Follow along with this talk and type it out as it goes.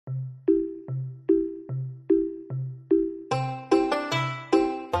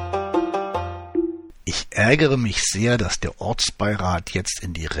ärgere mich sehr, dass der Ortsbeirat jetzt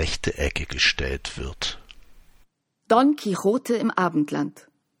in die rechte Ecke gestellt wird. Don Quixote im Abendland.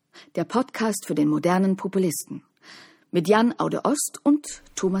 Der Podcast für den modernen Populisten. Mit Jan Aude-Ost und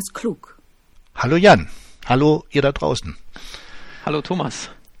Thomas Klug. Hallo Jan. Hallo ihr da draußen. Hallo Thomas.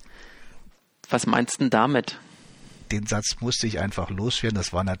 Was meinst du denn damit? Den Satz musste ich einfach loswerden.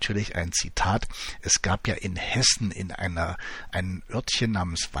 Das war natürlich ein Zitat. Es gab ja in Hessen in ein Örtchen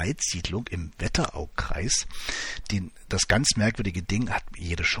namens Waldsiedlung im Wetteraukreis das ganz merkwürdige Ding, hat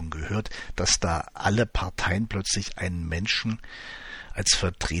jeder schon gehört, dass da alle Parteien plötzlich einen Menschen als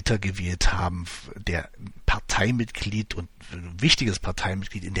Vertreter gewählt haben, der Parteimitglied und wichtiges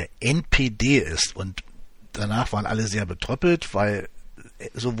Parteimitglied in der NPD ist. Und danach waren alle sehr betröppelt, weil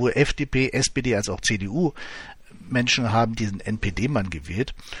sowohl FDP, SPD als auch CDU Menschen haben diesen NPD-Mann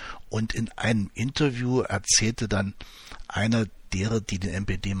gewählt. Und in einem Interview erzählte dann einer derer, die den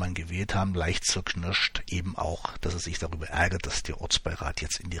NPD-Mann gewählt haben, leicht zerknirscht eben auch, dass er sich darüber ärgert, dass der Ortsbeirat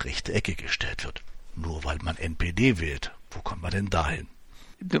jetzt in die rechte Ecke gestellt wird. Nur weil man NPD wählt. Wo kommt man denn dahin?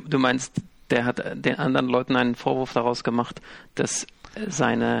 Du meinst, der hat den anderen Leuten einen Vorwurf daraus gemacht, dass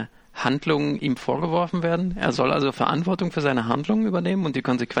seine Handlungen ihm vorgeworfen werden? Er soll also Verantwortung für seine Handlungen übernehmen und die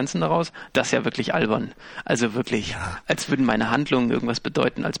Konsequenzen daraus? Das ist ja wirklich albern. Also wirklich, als würden meine Handlungen irgendwas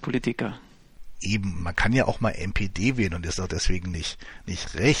bedeuten als Politiker. Eben, man kann ja auch mal NPD wählen und ist auch deswegen nicht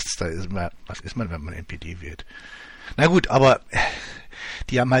rechts. Was ist man, wenn man NPD wählt? Na gut, aber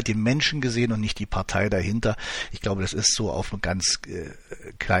die haben halt den Menschen gesehen und nicht die Partei dahinter. Ich glaube, das ist so auf einem ganz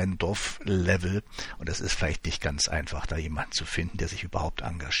kleinen Dorflevel und es ist vielleicht nicht ganz einfach, da jemanden zu finden, der sich überhaupt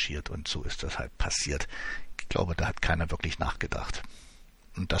engagiert, und so ist das halt passiert. Ich glaube, da hat keiner wirklich nachgedacht.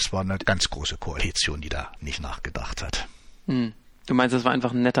 Und das war eine ganz große Koalition, die da nicht nachgedacht hat. Du meinst, das war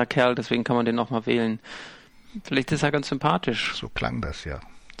einfach ein netter Kerl, deswegen kann man den auch mal wählen. Vielleicht ist er ganz sympathisch. So klang das, ja.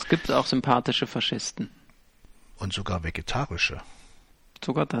 Es gibt auch sympathische Faschisten. Und sogar vegetarische.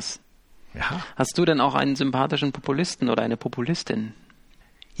 Sogar das. Ja. Hast du denn auch einen sympathischen Populisten oder eine Populistin?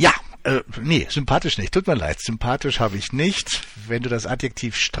 Ja, nee, sympathisch nicht. Tut mir leid, sympathisch habe ich nicht. Wenn du das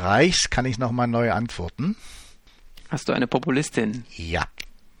Adjektiv streichst, kann ich nochmal neu antworten. Hast du eine Populistin? Ja.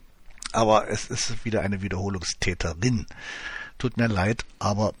 Aber es ist wieder eine Wiederholungstäterin. Tut mir leid,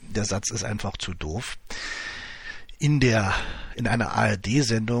 aber der Satz ist einfach zu doof. In einer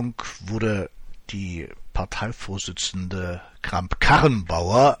ARD-Sendung wurde die Parteivorsitzende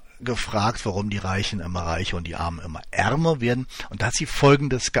Kramp-Karrenbauer gefragt, warum die Reichen immer reicher und die Armen immer ärmer werden. Und da hat sie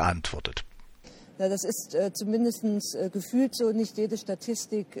Folgendes geantwortet. Ja, das ist zumindest gefühlt so, nicht jede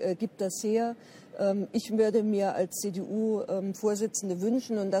Statistik gibt das her. Ich würde mir als CDU-Vorsitzende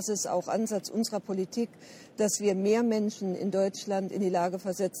wünschen, und das ist auch Ansatz unserer Politik, dass wir mehr Menschen in Deutschland in die Lage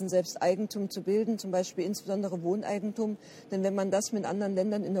versetzen, selbst Eigentum zu bilden, zum Beispiel insbesondere Wohneigentum. Denn wenn man das mit anderen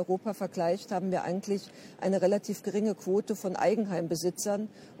Ländern in Europa vergleicht, haben wir eigentlich eine relativ geringe Quote von Eigenheimbesitzern.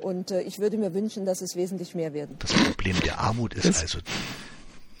 Und ich würde mir wünschen, dass es wesentlich mehr werden. Das Problem der Armut ist also,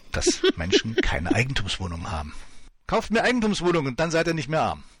 dass Menschen keine Eigentumswohnungen haben. Kauft mir Eigentumswohnungen, dann seid ihr nicht mehr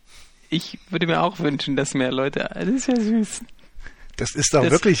arm. Ich würde mir auch wünschen, dass mehr Leute... Das ist ja süß. Das ist doch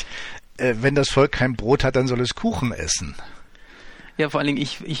wirklich... wenn das Volk kein Brot hat, dann soll es Kuchen essen. Ja, vor allen Dingen,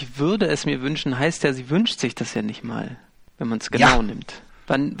 ich würde es mir wünschen, heißt ja, sie wünscht sich das ja nicht mal, wenn man es genau nimmt.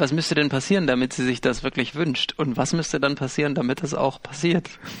 Was müsste denn passieren, damit sie sich das wirklich wünscht? Und was müsste dann passieren, damit das auch passiert?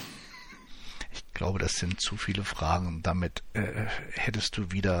 Ich glaube, das sind zu viele Fragen. Damit hättest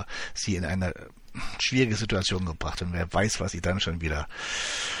du wieder sie in eine schwierige Situation gebracht. Und wer weiß, was sie dann schon wieder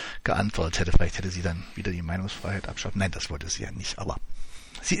geantwortet hätte. Vielleicht hätte sie dann wieder die Meinungsfreiheit abschaffen. Nein, das wollte sie ja nicht. Aber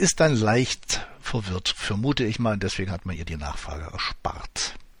sie ist dann leicht verwirrt, vermute ich mal. Und deswegen hat man ihr die Nachfrage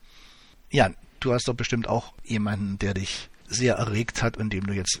erspart. Ja, du hast doch bestimmt auch jemanden, der dich sehr erregt hat und dem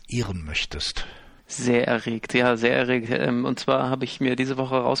du jetzt ehren möchtest. Sehr erregt, ja, sehr erregt. Und zwar habe ich mir diese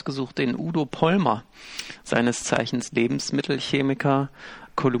Woche rausgesucht den Udo Pollmer, seines Zeichens Lebensmittelchemiker,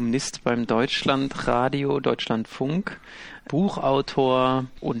 Kolumnist beim Deutschlandradio, Deutschlandfunk, Buchautor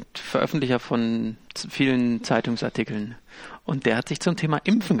und Veröffentlicher von vielen Zeitungsartikeln. Und der hat sich zum Thema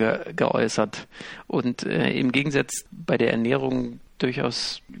Impfen geäußert. Und im Gegensatz bei der Ernährung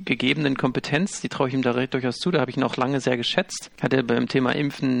durchaus gegebenen Kompetenz, die traue ich ihm da durchaus zu, da habe ich ihn auch lange sehr geschätzt, hat er beim Thema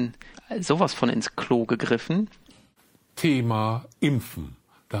Impfen sowas von ins Klo gegriffen. Thema Impfen.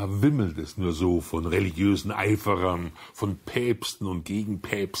 Da wimmelt es nur so von religiösen Eiferern, von Päpsten und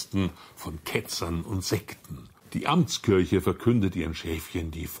Gegenpäpsten, von Ketzern und Sekten. Die Amtskirche verkündet ihren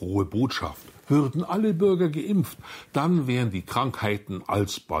Schäfchen die frohe Botschaft. Würden alle Bürger geimpft, dann wären die Krankheiten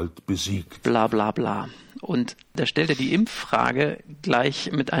alsbald besiegt. Bla bla bla. Und da stellt er die Impffrage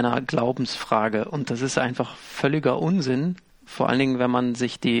gleich mit einer Glaubensfrage. Und das ist einfach völliger Unsinn. Vor allen Dingen, wenn man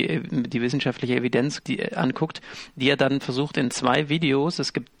sich die wissenschaftliche Evidenz anguckt, die er dann versucht in 2 Videos,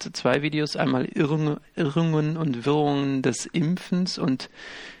 es gibt 2 Videos, einmal Irrungen und Wirrungen des Impfens und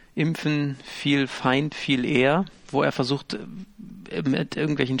Impfen viel Feind, viel eher, wo er versucht, mit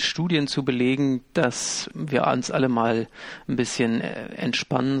irgendwelchen Studien zu belegen, dass wir uns alle mal ein bisschen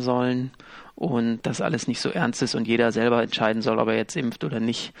entspannen sollen und dass alles nicht so ernst ist und jeder selber entscheiden soll, ob er jetzt impft oder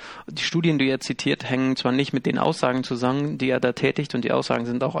nicht. Die Studien, die er zitiert, hängen zwar nicht mit den Aussagen zusammen, die er da tätigt, und die Aussagen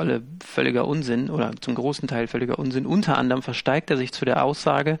sind auch alle völliger Unsinn oder zum großen Teil völliger Unsinn. Unter anderem versteigt er sich zu der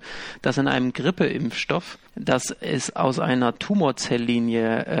Aussage, dass in einem Grippeimpfstoff, dass es aus einer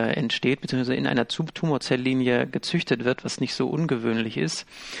Tumorzellinie entsteht, beziehungsweise in einer Tumorzellinie gezüchtet wird, was nicht so ungewöhnlich ist,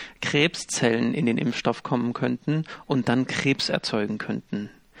 Krebszellen in den Impfstoff kommen könnten und dann Krebs erzeugen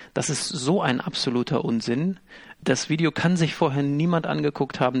könnten. Das ist so ein absoluter Unsinn. Das Video kann sich vorher niemand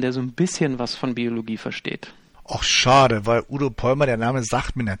angeguckt haben, der so ein bisschen was von Biologie versteht. Ach, schade, weil Udo Pollmer, der Name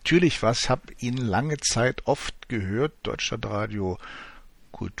sagt mir natürlich was. Ich habe ihn lange Zeit oft gehört. Deutschlandradio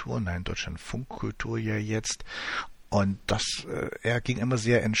Kultur, nein, Deutschlandfunk Kultur ja jetzt. Und er ging immer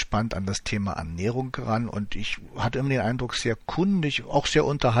sehr entspannt an das Thema Ernährung ran und ich hatte immer den Eindruck, sehr kundig, auch sehr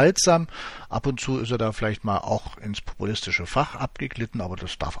unterhaltsam. Ab und zu ist er da vielleicht mal auch ins populistische Fach abgeglitten, aber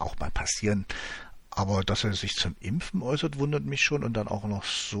das darf auch mal passieren. Aber dass er sich zum Impfen äußert, wundert mich schon und dann auch noch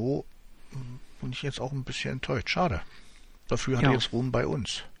so, bin ich jetzt auch ein bisschen enttäuscht. Schade. Dafür hat er jetzt Ruhm bei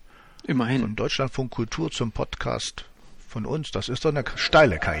uns. Immerhin. Von Deutschlandfunk Kultur zum Podcast von uns, das ist doch eine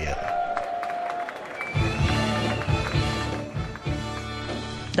steile Karriere.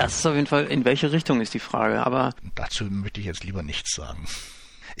 Das ist auf jeden Fall, in welche Richtung ist die Frage, aber... Dazu möchte ich jetzt lieber nichts sagen.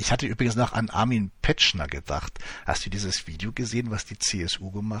 Ich hatte übrigens noch an Armin Petschner gedacht. Hast du dieses Video gesehen, was die CSU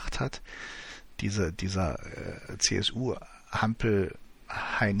gemacht hat? Dieser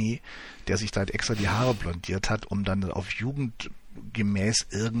CSU-Hampel-Heini, der sich da extra die Haare blondiert hat, um dann auf jugendgemäß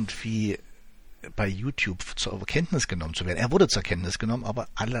irgendwie bei YouTube zur Kenntnis genommen zu werden. Er wurde zur Kenntnis genommen, aber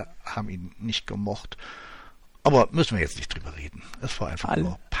alle haben ihn nicht gemocht. Aber müssen wir jetzt nicht drüber reden. Es war einfach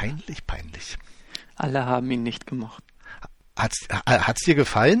nur peinlich. Alle haben ihn nicht gemocht. Hat's dir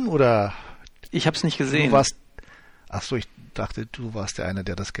gefallen oder? Ich hab's nicht gesehen. Achso, ich dachte, du warst der eine,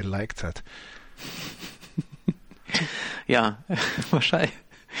 der das geliked hat. Ja, wahrscheinlich.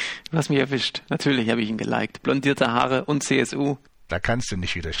 Du hast mich erwischt. Natürlich habe ich ihn geliked. Blondierte Haare und CSU. Da kannst du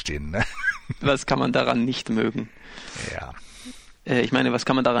nicht widerstehen, ne? Was kann man daran nicht mögen? Ja. Ich meine, was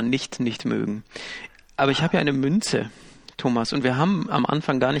kann man daran nicht mögen? Aber ich habe ja eine Münze, Thomas, und wir haben am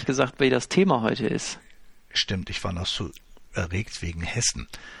Anfang gar nicht gesagt, wie das Thema heute ist. Stimmt, ich war noch so erregt wegen Hessen.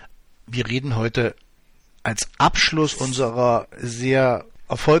 Wir reden heute als Abschluss unserer sehr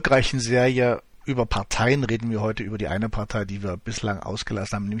erfolgreichen Serie über Parteien, reden wir heute über die eine Partei, die wir bislang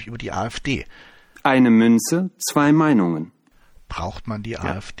ausgelassen haben, nämlich über die AfD. Eine Münze, 2 Meinungen. Braucht man die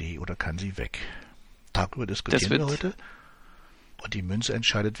AfD oder kann sie weg? Darüber diskutieren wir heute. Und die Münze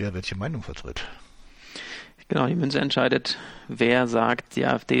entscheidet, wer welche Meinung vertritt. Genau, die Münze entscheidet, wer sagt, die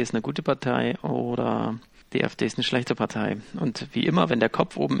AfD ist eine gute Partei oder die AfD ist eine schlechte Partei. Und wie immer, wenn der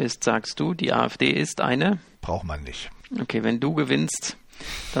Kopf oben ist, sagst du, die AfD ist eine... Braucht man nicht. Okay, wenn du gewinnst,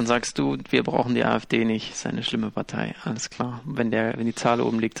 dann sagst du, wir brauchen die AfD nicht, ist eine schlimme Partei. Alles klar. Wenn die Zahl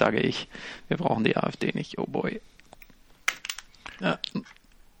oben liegt, sage ich, wir brauchen die AfD nicht. Oh boy. Ja,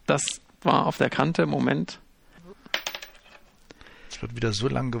 das war auf der Kante. Moment. Es wird wieder so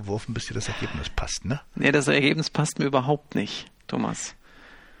lang geworfen, bis dir das Ergebnis passt, ne? Nee, das Ergebnis passt mir überhaupt nicht, Thomas.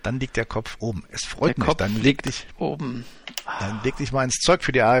 Dann liegt der Kopf oben. Es freut mich. Kopf Dann liegt oben. Dann leg dich mal ins Zeug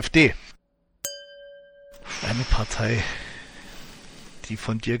für die AfD. Eine Partei, die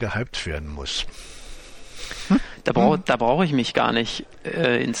von dir gehypt werden muss. Da brauche ich mich gar nicht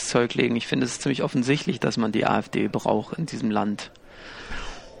ins Zeug legen. Ich finde, es ist ziemlich offensichtlich, dass man die AfD braucht in diesem Land.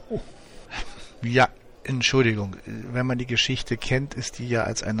 Ja, Entschuldigung. Wenn man die Geschichte kennt, ist die ja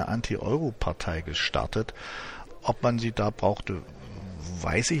als eine Anti-Euro-Partei gestartet. Ob man sie da brauchte,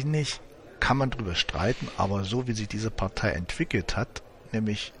 weiß ich nicht. Kann man drüber streiten. Aber so wie sich diese Partei entwickelt hat,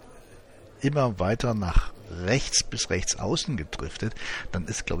 nämlich immer weiter nach rechts bis rechts außen gedriftet, dann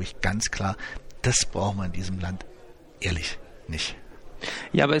ist, glaube ich, ganz klar, das braucht man in diesem Land ehrlich nicht.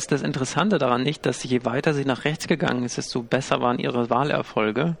 Ja, aber ist das Interessante daran nicht, dass je weiter sie nach rechts gegangen ist, desto besser waren ihre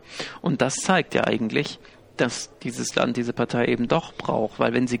Wahlerfolge? Und das zeigt ja eigentlich, dass dieses Land diese Partei eben doch braucht,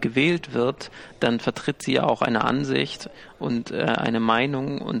 weil wenn sie gewählt wird, dann vertritt sie ja auch eine Ansicht und eine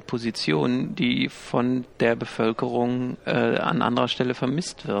Meinung und Position, die von der Bevölkerung an anderer Stelle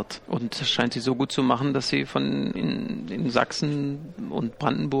vermisst wird. Und das scheint sie so gut zu machen, dass sie in Sachsen und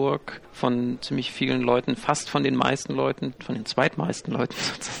Brandenburg von ziemlich vielen Leuten, fast von den meisten Leuten, von den zweitmeisten Leuten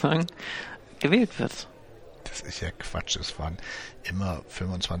sozusagen, gewählt wird. Das ist ja Quatsch. Es waren immer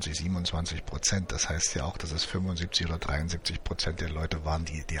 25-27%. Das heißt ja auch, dass es 75 oder 73% der Leute waren,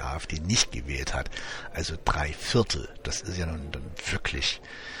 die die AfD nicht gewählt hat. Also 3/4. Das ist ja nun dann wirklich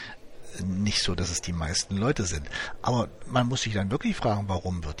nicht so, dass es die meisten Leute sind. Aber man muss sich dann wirklich fragen,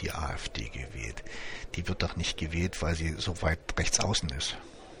 warum wird die AfD gewählt? Die wird doch nicht gewählt, weil sie so weit rechts außen ist.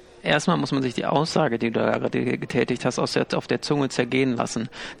 Erstmal muss man sich die Aussage, die du da gerade getätigt hast, auf der Zunge zergehen lassen.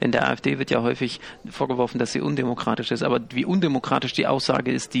 Denn der AfD wird ja häufig vorgeworfen, dass sie undemokratisch ist. Aber wie undemokratisch die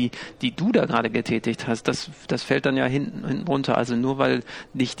Aussage ist, die du da gerade getätigt hast, das fällt dann ja hinten runter. Also nur weil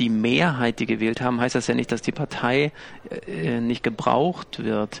nicht die Mehrheit die gewählt haben, heißt das ja nicht, dass die Partei nicht gebraucht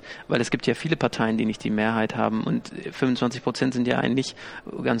wird. Weil es gibt ja viele Parteien, die nicht die Mehrheit haben. Und 25% sind ja eigentlich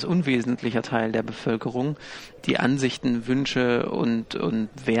ein ganz unwesentlicher Teil der Bevölkerung, die Ansichten, Wünsche und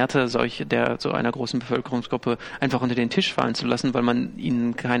Werte so einer großen Bevölkerungsgruppe einfach unter den Tisch fallen zu lassen, weil man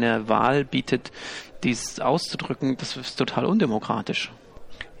ihnen keine Wahl bietet, dies auszudrücken, das ist total undemokratisch.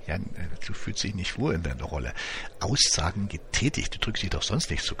 Ja, du fühlst dich nicht wohl in deiner Rolle. Aussagen getätigt, du drückst dich doch sonst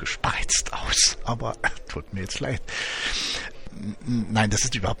nicht so gespreizt aus. Aber tut mir jetzt leid. Nein, das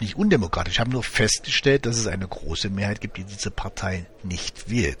ist überhaupt nicht undemokratisch. Ich habe nur festgestellt, dass es eine große Mehrheit gibt, die diese Partei nicht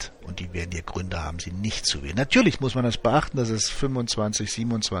wählt. Und die werden ihr Gründe haben, sie nicht zu wählen. Natürlich muss man das beachten, dass es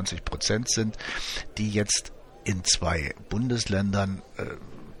 25-27% sind, die jetzt in 2 Bundesländern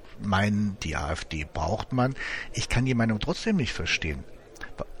meinen, die AfD braucht man. Ich kann die Meinung trotzdem nicht verstehen.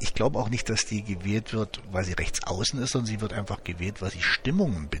 Ich glaube auch nicht, dass die gewählt wird, weil sie rechts außen ist, sondern sie wird einfach gewählt, weil sie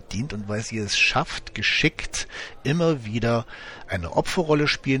Stimmungen bedient und weil sie es schafft, geschickt immer wieder eine Opferrolle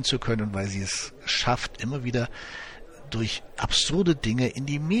spielen zu können und weil sie es schafft, immer wieder durch absurde Dinge in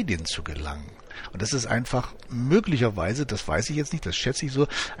die Medien zu gelangen. Und das ist einfach möglicherweise, das weiß ich jetzt nicht, das schätze ich so,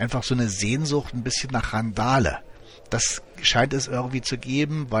 einfach so eine Sehnsucht ein bisschen nach Randale. Das scheint es irgendwie zu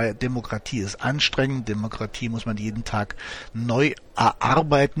geben, weil Demokratie ist anstrengend. Demokratie muss man jeden Tag neu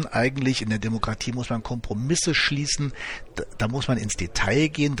erarbeiten eigentlich. In der Demokratie muss man Kompromisse schließen. Da muss man ins Detail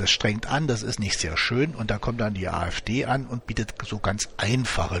gehen. Das strengt an, das ist nicht sehr schön. Und da kommt dann die AfD an und bietet so ganz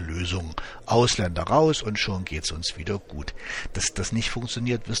einfache Lösungen. Ausländer raus und schon geht's uns wieder gut. Dass das nicht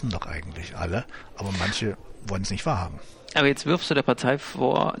funktioniert, wissen doch eigentlich alle. Aber manche wollen es nicht wahrhaben. Aber jetzt wirfst du der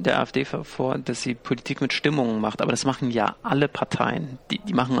AfD vor, dass sie Politik mit Stimmungen macht. Aber das machen ja alle Parteien.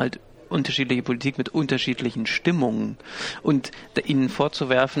 Die machen halt unterschiedliche Politik mit unterschiedlichen Stimmungen. Und ihnen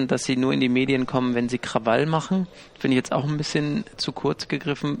vorzuwerfen, dass sie nur in die Medien kommen, wenn sie Krawall machen, finde ich jetzt auch ein bisschen zu kurz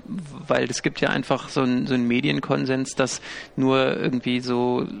gegriffen, weil es gibt ja einfach so einen Medienkonsens, dass nur irgendwie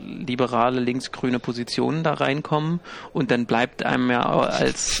so liberale, linksgrüne Positionen da reinkommen und dann bleibt einem ja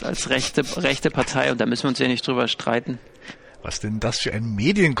als rechte Partei, und da müssen wir uns ja nicht drüber streiten. Was denn das für ein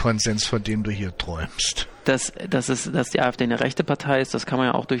Medienkonsens, von dem du hier träumst? Dass die AfD eine rechte Partei ist, das kann man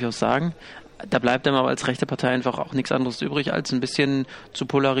ja auch durchaus sagen. Da bleibt einem aber als rechte Partei einfach auch nichts anderes übrig, als ein bisschen zu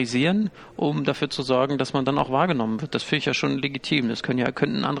polarisieren, um dafür zu sorgen, dass man dann auch wahrgenommen wird. Das finde ich ja schon legitim. Das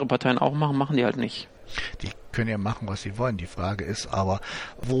könnten andere Parteien auch machen die halt nicht. Die können ja machen, was sie wollen. Die Frage ist aber,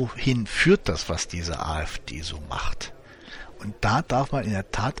 wohin führt das, was diese AfD so macht? Und da darf man in der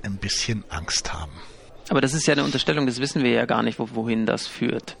Tat ein bisschen Angst haben. Aber das ist ja eine Unterstellung, das wissen wir ja gar nicht, wohin das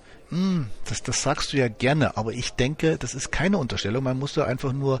führt. Das sagst du ja gerne, aber ich denke, das ist keine Unterstellung. Man muss da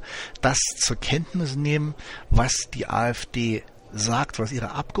einfach nur das zur Kenntnis nehmen, was die AfD sagt, was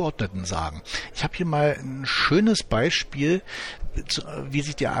ihre Abgeordneten sagen. Ich habe hier mal ein schönes Beispiel, wie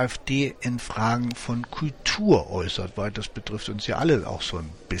sich die AfD in Fragen von Kultur äußert, weil das betrifft uns ja alle auch so ein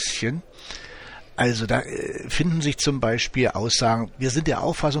bisschen. Also da finden sich zum Beispiel Aussagen, wir sind der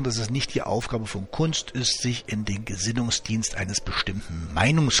Auffassung, dass es nicht die Aufgabe von Kunst ist, sich in den Gesinnungsdienst eines bestimmten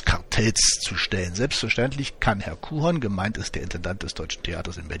Meinungskartells zu stellen. Selbstverständlich kann Herr Kuhorn, gemeint ist der Intendant des Deutschen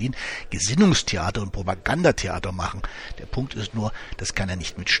Theaters in Berlin, Gesinnungstheater und Propagandatheater machen. Der Punkt ist nur, das kann er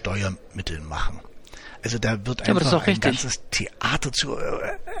nicht mit Steuermitteln machen. Also da wird einfach ein ganzes Theater zu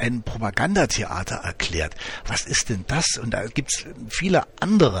einem Propagandatheater erklärt. Was ist denn das? Und da gibt's viele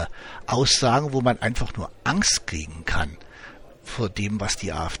andere Aussagen, wo man einfach nur Angst kriegen kann vor dem, was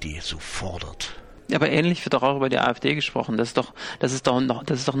die AfD so fordert. Ja, aber ähnlich wird doch auch über die AfD gesprochen. Das ist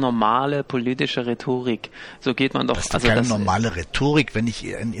doch normale politische Rhetorik. So geht man doch. Das ist doch keine normale Rhetorik, wenn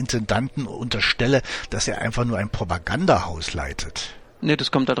ich einen Intendanten unterstelle, dass er einfach nur ein Propagandahaus leitet. Nee,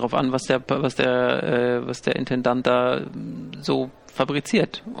 das kommt darauf an, was der Intendant da so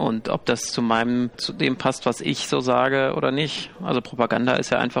fabriziert und ob das zu dem passt, was ich so sage oder nicht. Also Propaganda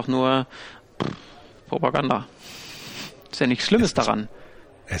ist ja einfach nur Propaganda. Ist ja nichts Schlimmes daran.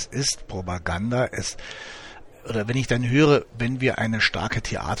 Es ist Propaganda, oder wenn ich dann höre, wenn wir eine starke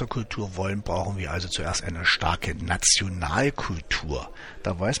Theaterkultur wollen, brauchen wir also zuerst eine starke Nationalkultur.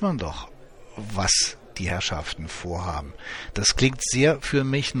 Da weiß man doch, was die Herrschaften vorhaben. Das klingt sehr für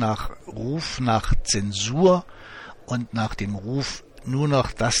mich nach Ruf nach Zensur und nach dem Ruf, nur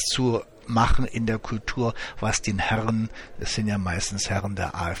noch das zu machen in der Kultur, was den Herren, es sind ja meistens Herren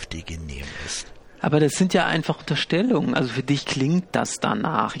der AfD, genehm ist. Aber das sind ja einfach Unterstellungen. Also für dich klingt das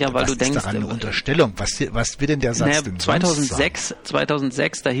danach, ja, weil was du denkst, ist daran eine Unterstellung? Was will denn der Satz denn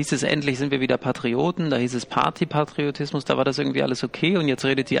 2006, da hieß es endlich sind wir wieder Patrioten, da hieß es Partypatriotismus, da war das irgendwie alles okay und jetzt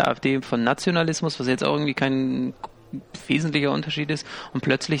redet die AfD von Nationalismus, was jetzt auch irgendwie kein wesentlicher Unterschied ist und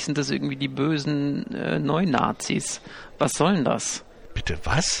plötzlich sind das irgendwie die bösen Neunazis. Was soll denn das? Bitte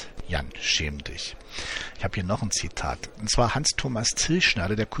was? Jan, schäm dich. Ich habe hier noch ein Zitat. Und zwar Hans-Thomas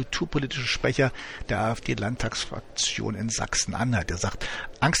Zillschneider, der kulturpolitische Sprecher der AfD-Landtagsfraktion in Sachsen-Anhalt. Der sagt,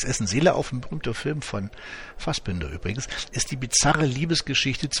 Angst essen Seele auf, ein berühmter Film von Fassbinder übrigens, ist die bizarre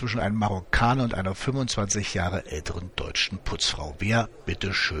Liebesgeschichte zwischen einem Marokkaner und einer 25 Jahre älteren deutschen Putzfrau. Wer,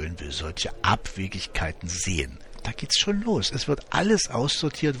 bitteschön, will solche Abwegigkeiten sehen? Da geht's schon los. Es wird alles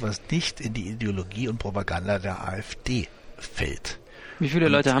aussortiert, was nicht in die Ideologie und Propaganda der AfD fällt. Wie viele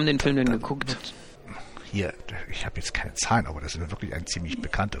Leute haben den Film denn geguckt? Hier, ich habe jetzt keine Zahlen, aber das ist wirklich ein ziemlich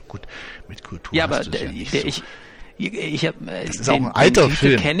bekannter. Gut, mit Kultur ja, hast aber du es ja nicht so. Ich hab, das ist auch ein alter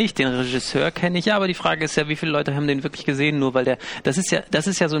Film. Kenne ich, den Regisseur kenne ich ja, aber die Frage ist ja, wie viele Leute haben den wirklich gesehen? Nur weil das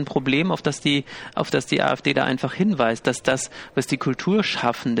ist ja so ein Problem, auf das die AfD da einfach hinweist, dass das, was die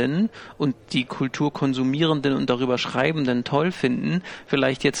Kulturschaffenden und die Kulturkonsumierenden und darüber Schreibenden toll finden,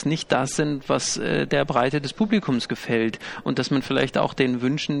 vielleicht jetzt nicht das sind, was der Breite des Publikums gefällt und dass man vielleicht auch den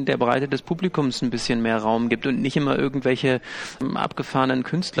Wünschen der Breite des Publikums ein bisschen mehr Raum gibt und nicht immer irgendwelche abgefahrenen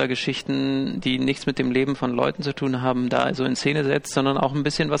Künstlergeschichten, die nichts mit dem Leben von Leuten zu tun haben, da also in Szene setzt, sondern auch ein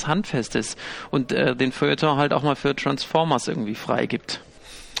bisschen was Handfestes und den Feuilleton halt auch mal für Transformers irgendwie freigibt.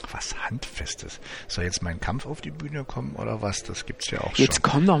 Was Handfestes? Soll jetzt mein Kampf auf die Bühne kommen oder was? Das gibt's ja auch schon. Jetzt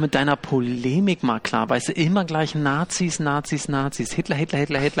komm doch mit deiner Polemik mal klar. Weißt du, immer gleich Nazis. Hitler.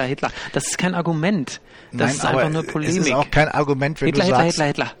 Das ist kein Argument. Das ist einfach nur Polemik. Es ist auch kein Argument, wenn du sagst,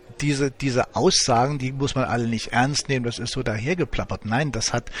 Hitler. Diese Aussagen, die muss man alle nicht ernst nehmen, das ist so dahergeplappert. Nein,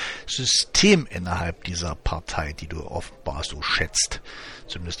 das hat System innerhalb dieser Partei, die du offenbar so schätzt,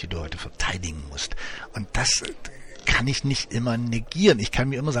 zumindest die du heute verteidigen musst. Und das kann ich nicht immer negieren. Ich kann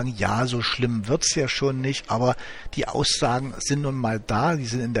mir immer sagen, ja, so schlimm wird's ja schon nicht, aber die Aussagen sind nun mal da, die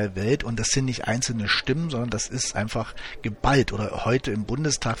sind in der Welt und das sind nicht einzelne Stimmen, sondern das ist einfach geballt. Oder heute im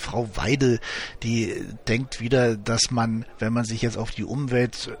Bundestag Frau Weidel, die denkt wieder, dass man, wenn man sich jetzt auf die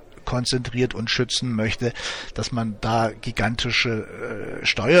Umwelt konzentriert und schützen möchte, dass man da gigantische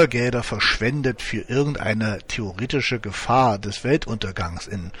Steuergelder verschwendet für irgendeine theoretische Gefahr des Weltuntergangs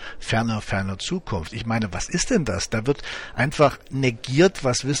in ferner Zukunft. Ich meine, was ist denn das? Da wird einfach negiert,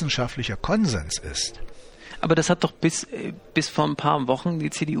 was wissenschaftlicher Konsens ist. Aber das hat doch bis vor ein paar Wochen die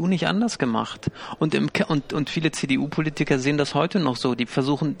CDU nicht anders gemacht. Und viele CDU-Politiker sehen das heute noch so. Die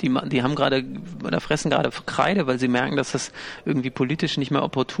versuchen, die haben gerade oder fressen gerade Kreide, weil sie merken, dass das irgendwie politisch nicht mehr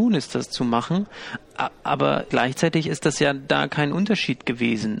opportun ist, das zu machen. Aber gleichzeitig ist das ja da kein Unterschied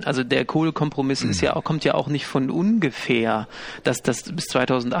gewesen. Also der Kohlekompromiss kommt ja auch nicht von ungefähr, dass das bis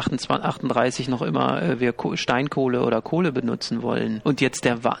 2038 noch immer wir Steinkohle oder Kohle benutzen wollen. Und jetzt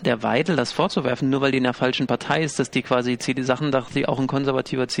der Weidel das vorzuwerfen, nur weil die in der falschen Partei ist, dass die quasi Sachen, die auch ein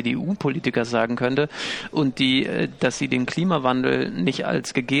konservativer CDU-Politiker sagen könnte und dass sie den Klimawandel nicht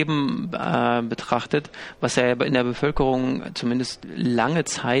als gegeben betrachtet, was ja in der Bevölkerung zumindest lange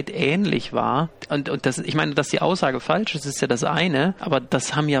Zeit ähnlich war. Und das, ich meine, dass die Aussage falsch ist, ist ja das eine, aber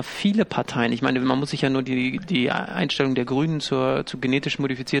das haben ja viele Parteien. Ich meine, man muss sich ja nur die Einstellung der Grünen zu genetisch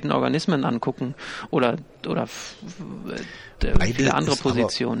modifizierten Organismen angucken oder viele andere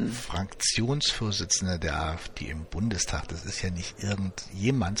Positionen. Fraktionsvorsitzender der AfD im Bundestag, das ist ja nicht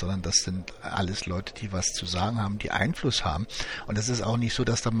irgendjemand, sondern das sind alles Leute, die was zu sagen haben, die Einfluss haben. Und es ist auch nicht so,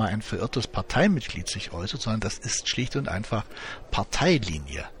 dass da mal ein verirrtes Parteimitglied sich äußert, sondern das ist schlicht und einfach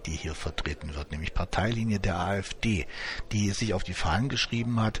Parteilinie, die hier vertreten wird, nämlich Parteilinie der AfD, die sich auf die Fahnen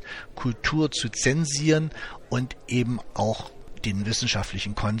geschrieben hat, Kultur zu zensieren und eben auch den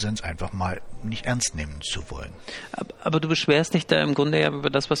wissenschaftlichen Konsens einfach mal nicht ernst nehmen zu wollen. Aber du beschwerst dich da im Grunde ja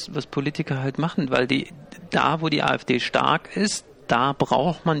über das, was Politiker halt machen, weil wo die AfD stark ist, da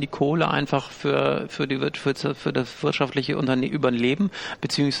braucht man die Kohle einfach für das wirtschaftliche Überleben,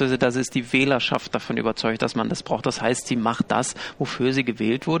 beziehungsweise da ist die Wählerschaft davon überzeugt, dass man das braucht. Das heißt, sie macht das, wofür sie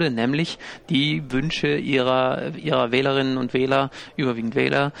gewählt wurde, nämlich die Wünsche ihrer Wählerinnen und Wähler, überwiegend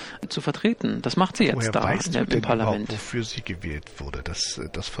Wähler, zu vertreten. Das macht sie jetzt Woher da weißt du denn im Parlament. Überhaupt, wofür sie gewählt wurde?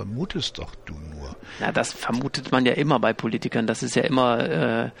 Das vermutest doch du nur. Na, das vermutet man ja immer bei Politikern. Das ist ja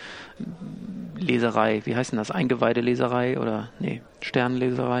immer Leserei. Wie heißt denn das? Eingeweide-Leserei oder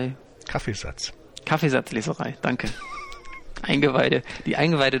Sternleserei? Kaffeesatz. Kaffeesatzleserei, danke. Die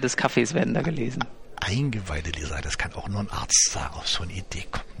Eingeweide des Kaffees werden da gelesen. Eingeweideleserei, das kann auch nur ein Arzt sagen. Auf so eine Idee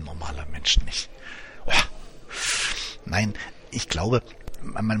kommt ein normaler Mensch nicht. Oh. Nein, ich glaube,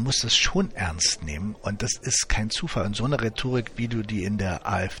 man muss das schon ernst nehmen und das ist kein Zufall. Und so eine Rhetorik, wie du die in der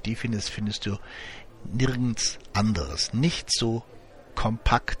AfD findest du nirgends anderes. Nicht so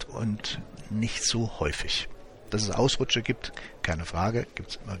kompakt und nicht so häufig. Dass es Ausrutsche gibt, keine Frage,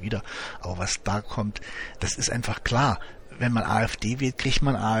 gibt es immer wieder. Aber was da kommt, das ist einfach klar. Wenn man AfD wählt, kriegt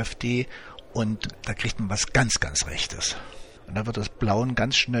man AfD und da kriegt man was ganz, ganz Rechtes. Und da wird das Blauen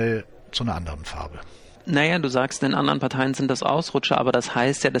ganz schnell zu einer anderen Farbe. Naja, du sagst, in anderen Parteien sind das Ausrutscher, aber das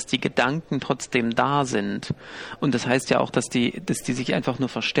heißt ja, dass die Gedanken trotzdem da sind. Und das heißt ja auch, dass die sich einfach nur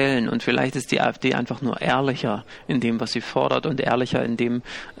verstellen. Und vielleicht ist die AfD einfach nur ehrlicher in dem, was sie fordert und ehrlicher in dem,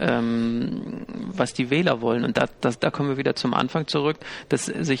 was die Wähler wollen. Und da kommen wir wieder zum Anfang zurück, dass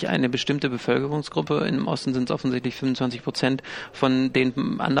sich eine bestimmte Bevölkerungsgruppe, im Osten sind es offensichtlich 25%, von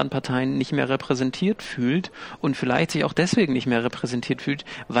den anderen Parteien nicht mehr repräsentiert fühlt und vielleicht sich auch deswegen nicht mehr repräsentiert fühlt,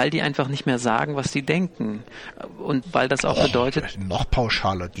 weil die einfach nicht mehr sagen, was sie denken. Und weil das auch bedeutet... Noch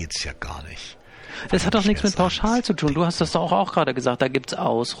pauschaler geht's ja gar nicht. Das hat doch nichts mit pauschal zu tun. Du hast das doch auch gerade gesagt. Da gibt's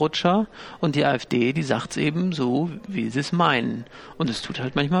Ausrutscher und die AfD, die sagt's eben so, wie sie es meinen. Und es tut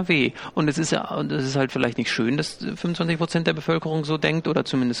halt manchmal weh. Und es ist halt vielleicht nicht schön, dass 25% der Bevölkerung so denkt oder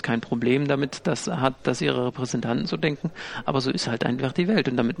zumindest kein Problem damit dass ihre Repräsentanten so denken. Aber so ist halt einfach die Welt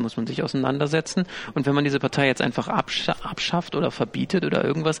und damit muss man sich auseinandersetzen. Und wenn man diese Partei jetzt einfach abschafft oder verbietet oder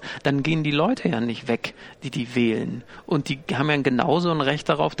irgendwas, dann gehen die Leute ja nicht weg, die wählen. Und die haben ja genauso ein Recht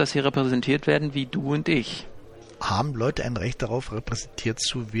darauf, dass sie repräsentiert werden wie du und ich. Haben Leute ein Recht darauf, repräsentiert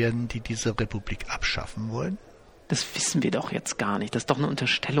zu werden, die diese Republik abschaffen wollen? Das wissen wir doch jetzt gar nicht. Das ist doch eine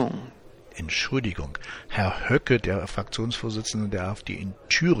Unterstellung. Entschuldigung. Herr Höcke, der Fraktionsvorsitzende der AfD in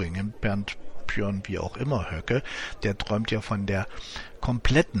Thüringen, Bernd Björn, wie auch immer Höcke, der träumt ja von der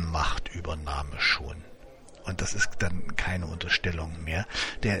kompletten Machtübernahme schon. Und das ist dann keine Unterstellung mehr.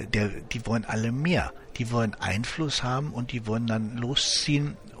 Die wollen alle mehr. Die wollen Einfluss haben und die wollen dann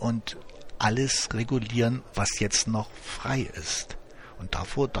losziehen und alles regulieren, was jetzt noch frei ist. Und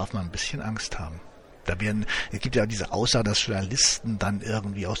davor darf man ein bisschen Angst haben. Es gibt ja diese Aussage, dass Journalisten dann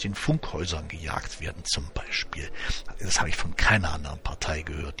irgendwie aus den Funkhäusern gejagt werden, zum Beispiel. Das habe ich von keiner anderen Partei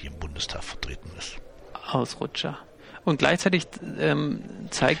gehört, die im Bundestag vertreten ist. Ausrutscher. Und gleichzeitig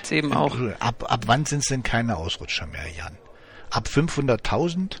zeigt es eben auch... Ab wann sind es denn keine Ausrutscher mehr, Jan? Ab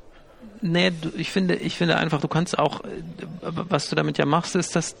 500.000? Nee, ich finde einfach, du kannst auch, was du damit ja machst,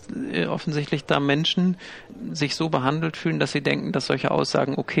 ist, dass offensichtlich da Menschen sich so behandelt fühlen, dass sie denken, dass solche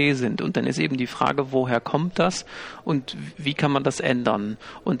Aussagen okay sind. Und dann ist eben die Frage, woher kommt das und wie kann man das ändern?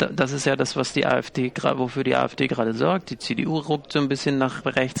 Und das ist ja das, was wofür die AfD gerade sorgt. Die CDU rückt so ein bisschen nach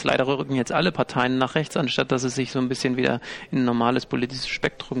rechts. Leider rücken jetzt alle Parteien nach rechts, anstatt dass es sich so ein bisschen wieder in ein normales politisches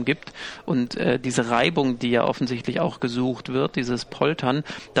Spektrum gibt. Und diese Reibung, die ja offensichtlich auch gesucht wird, dieses Poltern,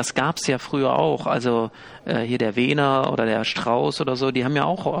 das gab es ja früher auch. Also hier der Wehner oder der Strauß oder so, die haben ja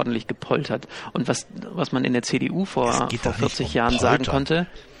auch ordentlich gepoltert. Und was man in der CDU vor 40 Jahren sagen konnte,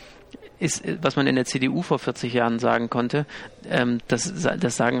 was man in der CDU vor 40 Jahren sagen konnte, das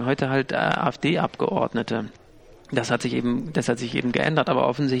sagen heute halt AfD-Abgeordnete. Das hat sich eben geändert, aber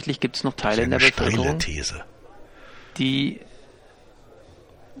offensichtlich gibt es noch Teile in der Bevölkerung, These. Die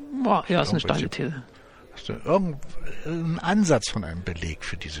ist eine steile These. Hast du irgendeinen Ansatz von einem Beleg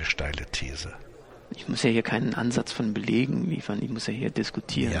für diese steile These? Ich muss ja hier keinen Ansatz von Belegen liefern, ich muss ja hier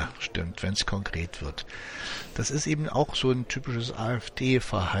diskutieren. Ja, stimmt, wenn es konkret wird. Das ist eben auch so ein typisches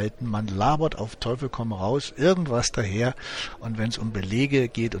AfD-Verhalten. Man labert auf Teufel komm raus irgendwas daher und wenn es um Belege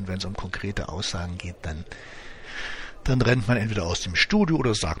geht und wenn es um konkrete Aussagen geht, dann rennt man entweder aus dem Studio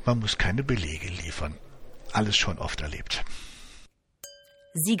oder sagt, man muss keine Belege liefern. Alles schon oft erlebt.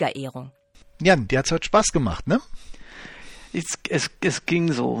 Siegerehrung. Jan, dir hat's heute Spaß gemacht, ne? Es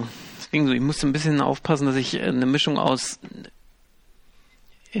ging so. Ich musste ein bisschen aufpassen, dass ich eine Mischung aus...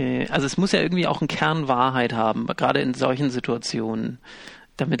 Also es muss ja irgendwie auch einen Kern Wahrheit haben, gerade in solchen Situationen,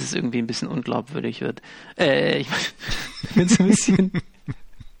 damit es irgendwie ein bisschen unglaubwürdig wird. Ich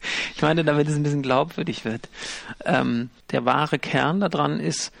meine, damit es ein bisschen glaubwürdig wird. Der wahre Kern daran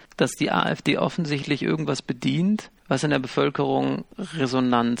ist, dass die AfD offensichtlich irgendwas bedient, was in der Bevölkerung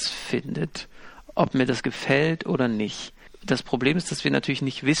Resonanz findet. Ob mir das gefällt oder nicht. Das Problem ist, dass wir natürlich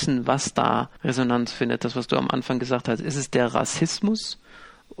nicht wissen, was da Resonanz findet. Das, was du am Anfang gesagt hast, ist es der Rassismus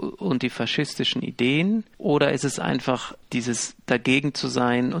und die faschistischen Ideen oder ist es einfach dieses dagegen zu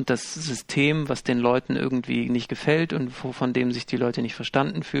sein und das System, was den Leuten irgendwie nicht gefällt und von dem sich die Leute nicht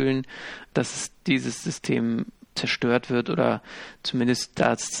verstanden fühlen, dass es dieses System zerstört wird oder zumindest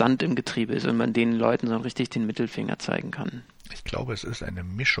das Sand im Getriebe ist und man den Leuten so richtig den Mittelfinger zeigen kann. Ich glaube, es ist eine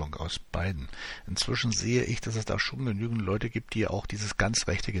Mischung aus beiden. Inzwischen sehe ich, dass es da schon genügend Leute gibt, die auch dieses ganz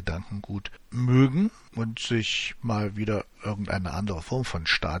rechte Gedankengut mögen und sich mal wieder irgendeine andere Form von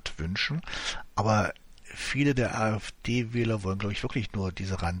Staat wünschen. Aber viele der AfD-Wähler wollen, glaube ich, wirklich nur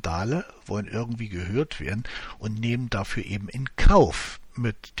diese Randale, wollen irgendwie gehört werden und nehmen dafür eben in Kauf,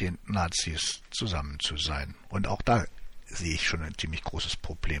 mit den Nazis zusammen zu sein. Und auch da sehe ich schon ein ziemlich großes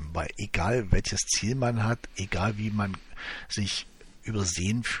Problem, weil egal welches Ziel man hat, egal wie man sich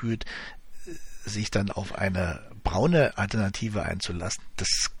übersehen fühlt, sich dann auf eine braune Alternative einzulassen,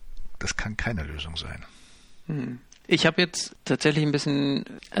 das kann keine Lösung sein. Ich habe jetzt tatsächlich ein bisschen,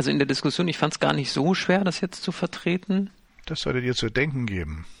 also in der Diskussion, ich fand es gar nicht so schwer, das jetzt zu vertreten. Das sollte dir zu denken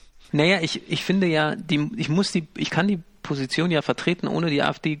geben. Naja, ich finde ja, ich kann die Position ja vertreten, ohne die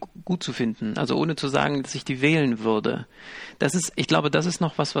AfD gut zu finden. Also ohne zu sagen, dass ich die wählen würde. Ich glaube, das ist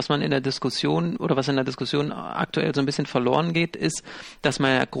noch was man in der Diskussion oder was in der Diskussion aktuell so ein bisschen verloren geht, ist, dass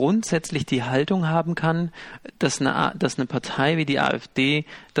man ja grundsätzlich die Haltung haben kann, dass eine Partei wie die AfD,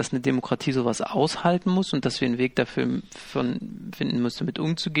 dass eine Demokratie sowas aushalten muss und dass wir einen Weg dafür finden müssen, damit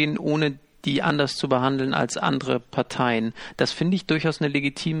umzugehen, ohne die anders zu behandeln als andere Parteien. Das finde ich durchaus ein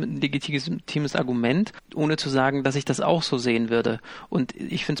legitimes Argument, ohne zu sagen, dass ich das auch so sehen würde. Und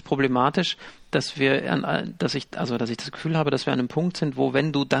ich finde es problematisch, dass ich das Gefühl habe, dass wir an einem Punkt sind, wo,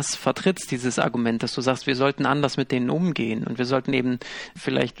 wenn du das vertrittst, dieses Argument, dass du sagst, wir sollten anders mit denen umgehen und wir sollten eben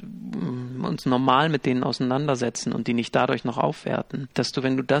vielleicht uns normal mit denen auseinandersetzen und die nicht dadurch noch aufwerten, dass du,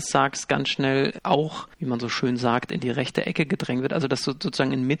 wenn du das sagst, ganz schnell auch, wie man so schön sagt, in die rechte Ecke gedrängt wird, also dass du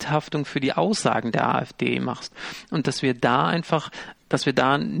sozusagen in Mithaftung für die Aussagen der AfD machst und dass wir da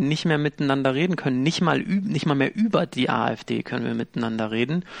nicht mehr miteinander reden können, nicht mal mehr über die AfD können wir miteinander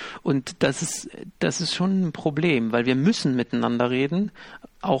reden. Und das ist schon ein Problem, weil wir müssen miteinander reden,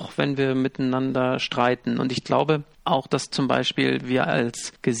 auch wenn wir miteinander streiten. Und ich glaube auch, dass zum Beispiel wir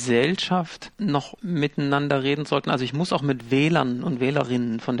als Gesellschaft noch miteinander reden sollten. Also ich muss auch mit Wählern und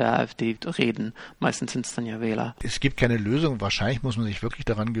Wählerinnen von der AfD reden. Meistens sind es dann ja Wähler. Es gibt keine Lösung. Wahrscheinlich muss man sich wirklich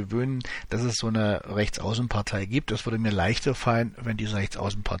daran gewöhnen, dass es so eine Rechtsaußenpartei gibt. Es würde mir leichter fallen, wenn diese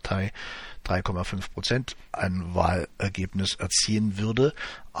Rechtsaußenpartei 3,5% ein Wahlergebnis erzielen würde.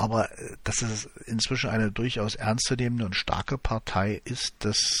 Aber dass es inzwischen eine durchaus ernstzunehmende und starke Partei ist,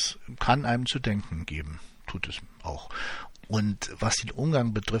 das kann einem zu denken geben. Tut es auch. Und was den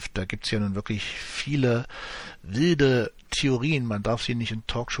Umgang betrifft, da gibt es ja nun wirklich viele wilde Theorien. Man darf sie nicht in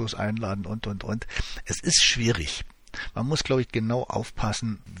Talkshows einladen und. Es ist schwierig. Man muss, glaube ich, genau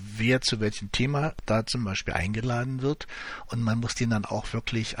aufpassen, wer zu welchem Thema da zum Beispiel eingeladen wird. Und man muss den dann auch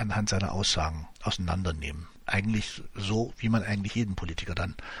wirklich anhand seiner Aussagen auseinandernehmen. Eigentlich so, wie man eigentlich jeden Politiker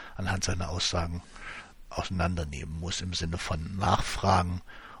dann anhand seiner Aussagen auseinandernehmen muss, im Sinne von Nachfragen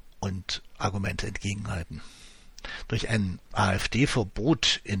und Argumente entgegenhalten. Durch ein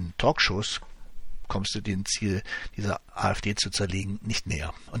AfD-Verbot in Talkshows kommst du dem Ziel, dieser AfD zu zerlegen, nicht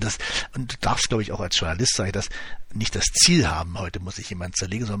näher. Und du darfst, glaube ich, auch als Journalist, sage ich das, nicht das Ziel haben, heute muss sich jemand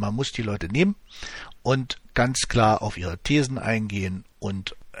zerlegen, sondern man muss die Leute nehmen und ganz klar auf ihre Thesen eingehen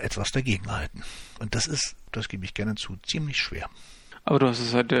und etwas dagegenhalten. Und das gebe ich gerne zu, ziemlich schwer. Aber du hast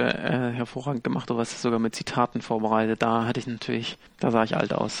es heute hervorragend gemacht, du hast es sogar mit Zitaten vorbereitet. Da sah ich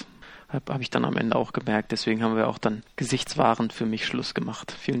alt aus. Habe ich dann am Ende auch gemerkt. Deswegen haben wir auch dann gesichtswahrend für mich Schluss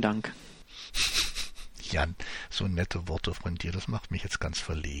gemacht. Vielen Dank. Jan, so nette Worte von dir, das macht mich jetzt ganz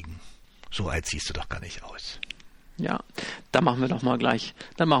verlegen. So alt siehst du doch gar nicht aus. Ja, dann machen wir doch mal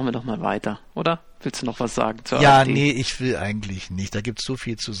weiter, oder? Willst du noch was sagen zur Ja, AfD? nee, ich will eigentlich nicht. Da gibt es so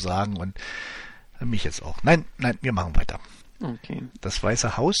viel zu sagen und mich jetzt auch. Nein, wir machen weiter. Okay. Das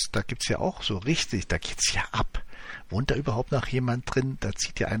Weiße Haus, da gibt's ja auch so richtig, da geht's ja ab. Wohnt da überhaupt noch jemand drin? Da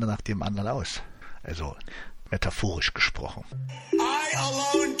zieht ja einer nach dem anderen aus. Also metaphorisch gesprochen. I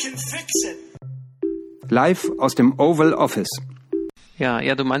alone can fix it. Live aus dem Oval Office.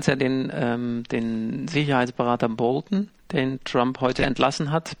 Ja, du meinst ja den Sicherheitsberater Bolton, den Trump heute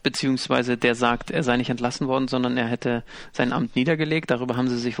entlassen hat, beziehungsweise der sagt, er sei nicht entlassen worden, sondern er hätte sein Amt niedergelegt. Darüber haben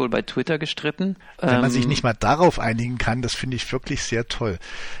sie sich wohl bei Twitter gestritten. Wenn man sich nicht mal darauf einigen kann, das finde ich wirklich sehr toll.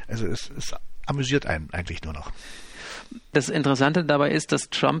 Also es amüsiert einen eigentlich nur noch. Das Interessante dabei ist, dass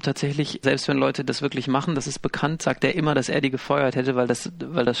Trump tatsächlich, selbst wenn Leute das wirklich machen, das ist bekannt, sagt er immer, dass er die gefeuert hätte, weil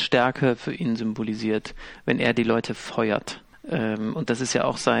das Stärke für ihn symbolisiert, wenn er die Leute feuert. Und das ist ja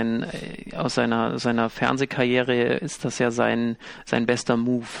auch aus seiner Fernsehkarriere ist das ja sein bester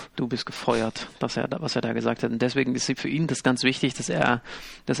Move. Du bist gefeuert, was er da gesagt hat. Und deswegen ist für ihn das ganz wichtig, dass er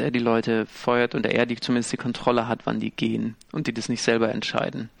die Leute feuert und er zumindest die Kontrolle hat, wann die gehen und die das nicht selber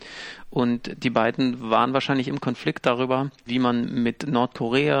entscheiden. Und die beiden waren wahrscheinlich im Konflikt darüber, wie man mit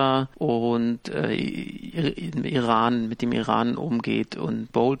Nordkorea und Iran, mit dem Iran umgeht.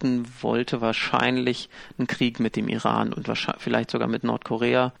 Und Bolton wollte wahrscheinlich einen Krieg mit dem Iran und vielleicht sogar mit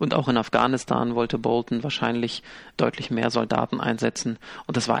Nordkorea. Und auch in Afghanistan wollte Bolton wahrscheinlich deutlich mehr Soldaten einsetzen.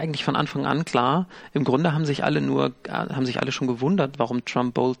 Und das war eigentlich von Anfang an klar. Im Grunde haben sich alle schon gewundert, warum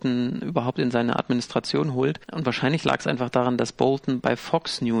Trump Bolton überhaupt in seine Administration holt. Und wahrscheinlich lag es einfach daran, dass Bolton bei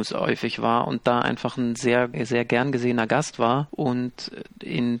Fox News häufig war und da einfach ein sehr, sehr gern gesehener Gast war und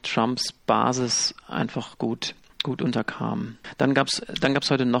in Trumps Basis einfach gut unterkam. Dann gab's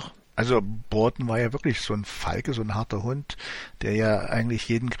heute noch. Also Bolton war ja wirklich so ein Falke, so ein harter Hund, der ja eigentlich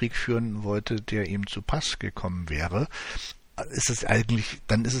jeden Krieg führen wollte, der ihm zu Pass gekommen wäre.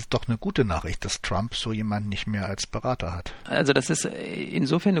 Dann ist es doch eine gute Nachricht, dass Trump so jemanden nicht mehr als Berater hat. Also das ist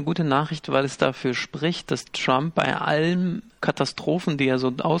insofern eine gute Nachricht, weil es dafür spricht, dass Trump bei allen Katastrophen, die er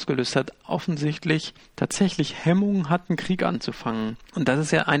so ausgelöst hat, offensichtlich tatsächlich Hemmungen hat, einen Krieg anzufangen. Und das ist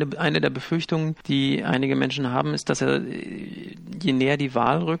ja eine der Befürchtungen, die einige Menschen haben, ist, dass er, je näher die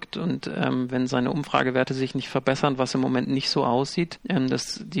Wahl rückt und wenn seine Umfragewerte sich nicht verbessern, was im Moment nicht so aussieht,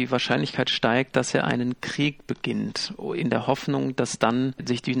 dass die Wahrscheinlichkeit steigt, dass er einen Krieg beginnt, in der Hoffnung, dass dann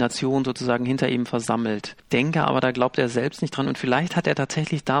sich die Nation sozusagen hinter ihm versammelt. Denke aber, da glaubt er selbst nicht dran und vielleicht hat er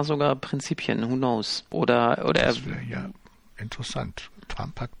tatsächlich da sogar Prinzipien, who knows. Oder er... Ja, interessant.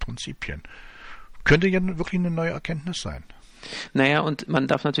 Trump hat Prinzipien. Könnte ja wirklich eine neue Erkenntnis sein. Naja, und man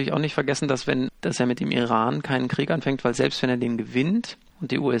darf natürlich auch nicht vergessen, dass er mit dem Iran keinen Krieg anfängt, weil selbst wenn er den gewinnt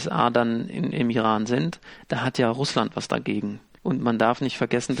und die USA dann im Iran sind, da hat ja Russland was dagegen. Und man darf nicht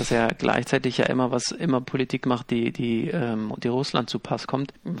vergessen, dass er gleichzeitig ja immer Politik macht, die Russland zu Pass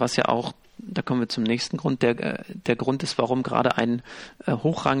kommt, was ja auch, da kommen wir zum nächsten Grund, der Grund ist, warum gerade ein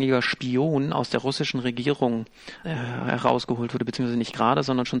hochrangiger Spion aus der russischen Regierung herausgeholt wurde, beziehungsweise nicht gerade,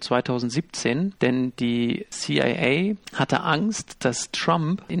 sondern schon 2017, denn die CIA hatte Angst, dass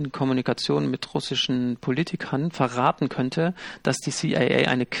Trump in Kommunikation mit russischen Politikern verraten könnte, dass die CIA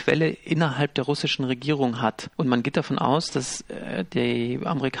eine Quelle innerhalb der russischen Regierung hat. Und man geht davon aus, dass die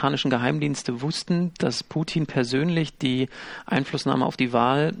amerikanischen Geheimdienste wussten, dass Putin persönlich die Einflussnahme auf die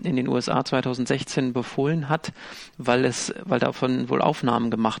Wahl in den USA 2016 befohlen hat, weil davon wohl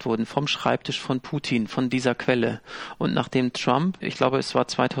Aufnahmen gemacht wurden vom Schreibtisch von Putin, von dieser Quelle. Und nachdem Trump, ich glaube es war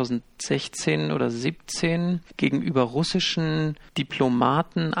 2016 oder 17, gegenüber russischen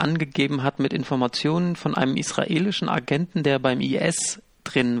Diplomaten angegeben hat mit Informationen von einem israelischen Agenten, der beim IS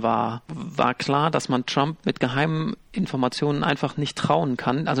drin war klar, dass man Trump mit geheimen Informationen einfach nicht trauen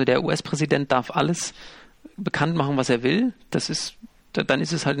kann. Also der US-Präsident darf alles bekannt machen, was er will. Dann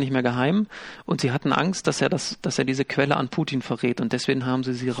ist es halt nicht mehr geheim. Und sie hatten Angst, dass er diese Quelle an Putin verrät. Und deswegen haben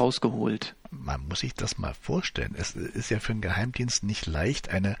sie rausgeholt. Man muss sich das mal vorstellen. Es ist ja für einen Geheimdienst nicht leicht,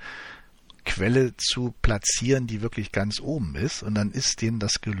 eine Quelle zu platzieren, die wirklich ganz oben ist. Und dann ist denen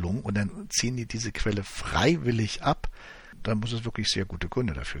das gelungen. Und dann ziehen die diese Quelle freiwillig ab. Da muss es wirklich sehr gute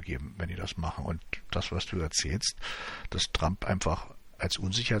Gründe dafür geben, wenn die das machen. Und das, was du erzählst, dass Trump einfach als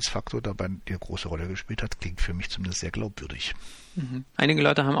Unsicherheitsfaktor dabei eine große Rolle gespielt hat, klingt für mich zumindest sehr glaubwürdig. Mhm. Einige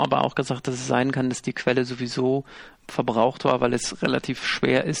Leute haben aber auch gesagt, dass es sein kann, dass die Quelle sowieso verbraucht war, weil es relativ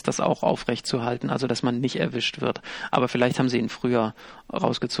schwer ist, das auch aufrechtzuerhalten, also dass man nicht erwischt wird. Aber vielleicht haben sie ihn früher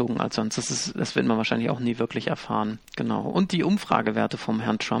rausgezogen als sonst. Das wird man wahrscheinlich auch nie wirklich erfahren. Genau. Und die Umfragewerte vom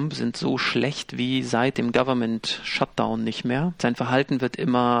Herrn Trump sind so schlecht wie seit dem Government Shutdown nicht mehr. Sein Verhalten wird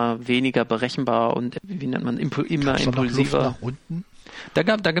immer weniger berechenbar und immer impulsiver. Nach unten?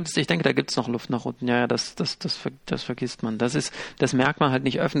 Ich denke, da gibt's noch Luft nach unten. Ja, das vergisst man. Das merkt man halt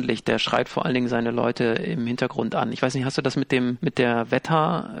nicht öffentlich. Der schreit vor allen Dingen seine Leute im Hintergrund an. Ich weiß nicht, hast du das mit der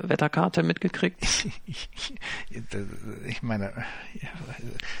Wetterkarte mitgekriegt? Ich meine,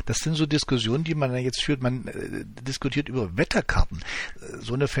 das sind so Diskussionen, die man jetzt führt. Man diskutiert über Wetterkarten.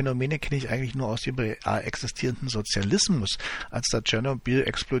 So eine Phänomene kenne ich eigentlich nur aus dem existierenden Sozialismus. Als da Tschernobyl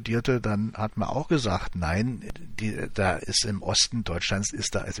explodierte, dann hat man auch gesagt, nein, da ist im Osten Deutschlands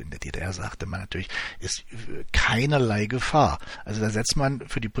also in der DDR sagte man natürlich, ist keinerlei Gefahr. Also da setzt man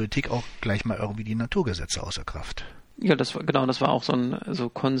für die Politik auch gleich mal irgendwie die Naturgesetze außer Kraft. Ja, das war auch so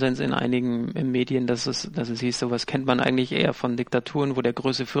Konsens in einigen Medien, dass es hieß, sowas kennt man eigentlich eher von Diktaturen, wo der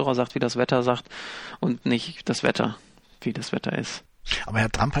größte Führer sagt, wie das Wetter sagt und nicht das Wetter, wie das Wetter ist. Aber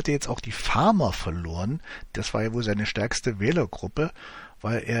Herr Trump hatte jetzt auch die Farmer verloren. Das war ja wohl seine stärkste Wählergruppe,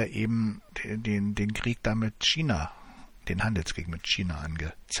 weil er eben den Krieg da mit China, den Handelskrieg mit China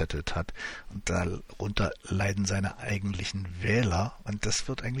angezettelt hat. Und darunter leiden seine eigentlichen Wähler. Und das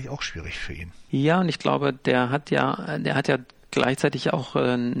wird eigentlich auch schwierig für ihn. Ja, und ich glaube, der hat ja gleichzeitig auch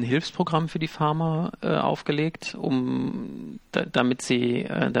ein Hilfsprogramm für die Farmer aufgelegt, damit sie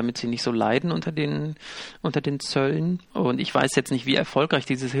nicht so leiden unter den Zöllen. Und ich weiß jetzt nicht, wie erfolgreich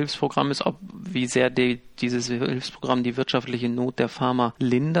dieses Hilfsprogramm ist, wie sehr dieses Hilfsprogramm die wirtschaftliche Not der Farmer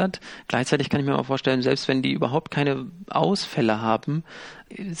lindert. Gleichzeitig kann ich mir auch vorstellen, selbst wenn die überhaupt keine Ausfälle haben,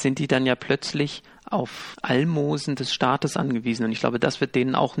 sind die dann ja plötzlich auf Almosen des Staates angewiesen. Und ich glaube, das wird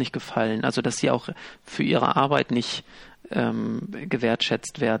denen auch nicht gefallen. Also, dass sie auch für ihre Arbeit nicht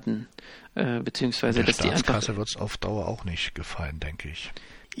gewertschätzt werden, beziehungsweise dass die einfach... Der Staatskasse wird es auf Dauer auch nicht gefallen, denke ich.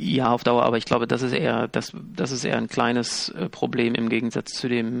 Ja, auf Dauer, aber ich glaube, das ist eher ein kleines Problem im Gegensatz zu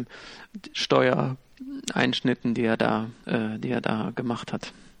dem Steuereinschnitten, die er da gemacht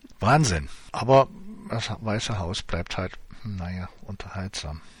hat. Wahnsinn. Aber das Weiße Haus bleibt halt,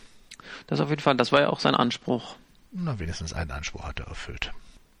 unterhaltsam. Das auf jeden Fall, das war ja auch sein Anspruch. Na, wenigstens einen Anspruch hat er erfüllt.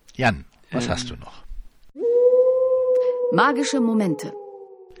 Jan, was hast du noch? Magische Momente.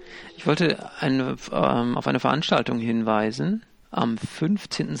 Ich wollte auf eine Veranstaltung hinweisen. Am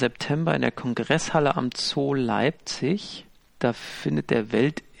 15. September in der Kongresshalle am Zoo Leipzig. Da findet der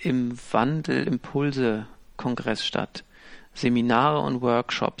Welt im Wandel Impulse-Kongress statt. Seminare und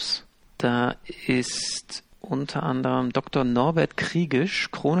Workshops. Da ist unter anderem Dr. Norbert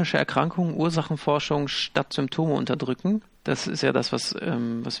Kriegisch, chronische Erkrankungen, Ursachenforschung statt Symptome unterdrücken. Das ist ja das, was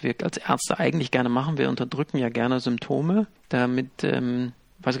wir als Ärzte eigentlich gerne machen. Wir unterdrücken ja gerne Symptome. Damit,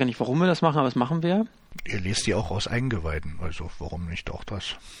 weiß gar nicht, warum wir das machen, aber das machen wir. Ihr lest die auch aus Eingeweiden, also warum nicht auch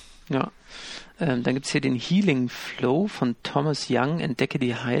das? Ja, dann gibt es hier den Healing Flow von Thomas Young, entdecke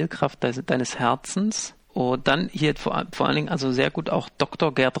die Heilkraft deines Herzens. Und dann hier vor allen Dingen also sehr gut auch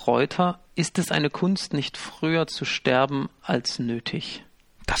Dr. Gerd Reuter, ist es eine Kunst, nicht früher zu sterben als nötig?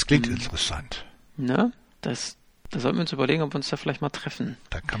 Das klingt interessant. Ne? Da sollten wir uns überlegen, ob wir uns da vielleicht mal treffen.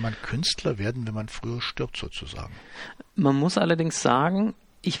 Da kann man Künstler werden, wenn man früher stirbt sozusagen. Man muss allerdings sagen,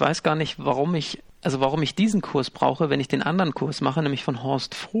 ich weiß gar nicht, warum ich diesen Kurs brauche, wenn ich den anderen Kurs mache, nämlich von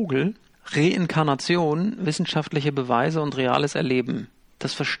Horst Vogel, Reinkarnation, wissenschaftliche Beweise und reales Erleben.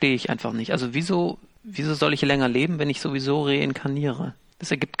 Das verstehe ich einfach nicht. Also wieso soll ich länger leben, wenn ich sowieso reinkarniere?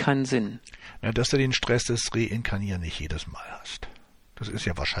 Das ergibt keinen Sinn. Ja, dass du den Stress des Reinkarnieren nicht jedes Mal hast. Das ist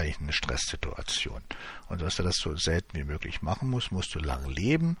ja wahrscheinlich eine Stresssituation. Und dass du das so selten wie möglich machen musst, musst du lang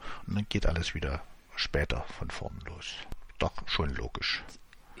leben und dann geht alles wieder später von vorn los. Doch, schon logisch.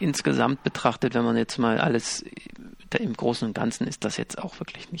 Insgesamt betrachtet, wenn man jetzt mal alles im Großen und Ganzen, ist das jetzt auch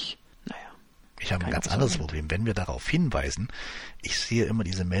wirklich nicht, Ich habe ein ganz anderes Problem. Wenn wir darauf hinweisen, ich sehe immer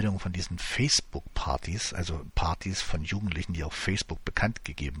diese Meldungen von diesen Facebook-Partys, also Partys von Jugendlichen, die auf Facebook bekannt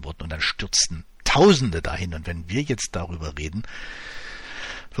gegeben wurden, und dann stürzten Tausende dahin. Und wenn wir jetzt darüber reden,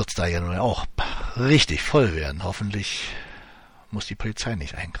 wird es da ja nun auch richtig voll werden. Hoffentlich muss die Polizei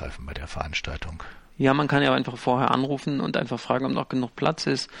nicht eingreifen bei der Veranstaltung. Ja, man kann ja einfach vorher anrufen und einfach fragen, ob noch genug Platz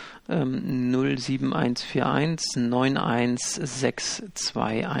ist. 07141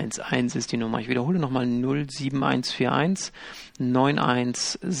 916211 ist die Nummer. Ich wiederhole nochmal 07141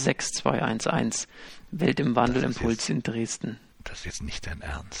 916211. Welt im Wandel Impuls in Dresden. Das ist jetzt nicht dein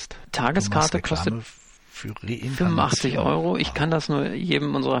Ernst. Tageskarte kostet 85 €. Ich kann das nur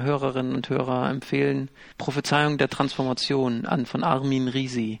jedem unserer Hörerinnen und Hörer empfehlen. Prophezeiung der Transformation von Armin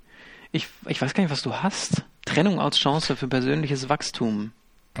Risi. Ich weiß gar nicht, was du hast. Trennung als Chance für persönliches Wachstum.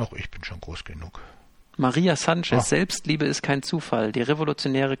 Auch ich bin schon groß genug. Maria Sanchez, Selbstliebe ist kein Zufall, die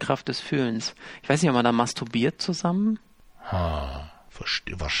revolutionäre Kraft des Fühlens. Ich weiß nicht, ob man da masturbiert zusammen?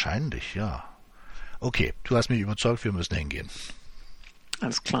 Wahrscheinlich, ja. Okay, du hast mich überzeugt, wir müssen hingehen.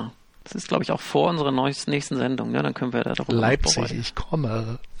 Alles klar. Das ist, glaube ich, auch vor unserer nächsten Sendung. Ja, dann können wir da darüber Leipzig, ich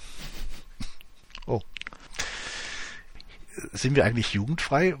komme. Oh. Sind wir eigentlich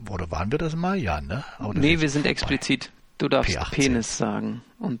jugendfrei? Oder waren wir das mal? Ja, ne? Nee, wir sind explizit. Du darfst P18. Penis sagen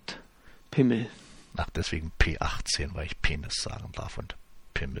und Pimmel. Ach, deswegen P18, weil ich Penis sagen darf und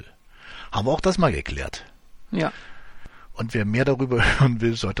Pimmel. Haben wir auch das mal geklärt? Ja. Und wer mehr darüber hören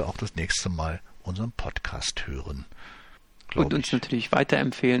will, sollte auch das nächste Mal unseren Podcast hören. Und uns natürlich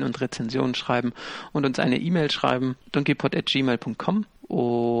weiterempfehlen und Rezensionen schreiben und uns eine E-Mail schreiben, donkeypod@gmail.com,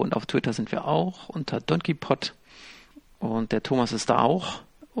 und auf Twitter sind wir auch unter donkeypod. Und der Thomas ist da auch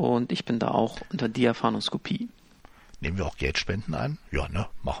und ich bin da auch unter Diaphanoskopie. Nehmen wir auch Geldspenden ein? Ja, ne?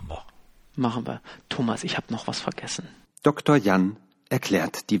 Machen wir. Machen wir. Thomas, ich habe noch was vergessen. Dr. Jan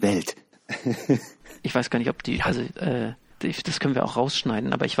erklärt die Welt. Ich weiß gar nicht, ob das können wir auch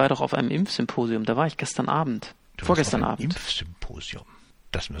rausschneiden, aber ich war doch auf einem Impfsymposium, da war ich gestern Abend. Vorgestern Abend. Impfsymposium.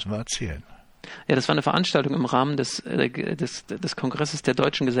 Das müssen wir erzählen. Ja, das war eine Veranstaltung im Rahmen des Kongresses der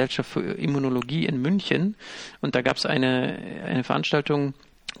Deutschen Gesellschaft für Immunologie in München. Und da gab es eine Veranstaltung,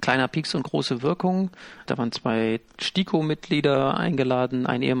 Kleiner Pieks und große Wirkung. Da waren 2 STIKO-Mitglieder eingeladen,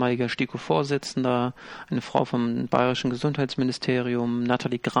 ein ehemaliger STIKO-Vorsitzender, eine Frau vom Bayerischen Gesundheitsministerium,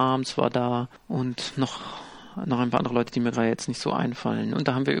 Nathalie Grams war da und noch ein paar andere Leute, die mir gerade jetzt nicht so einfallen. Und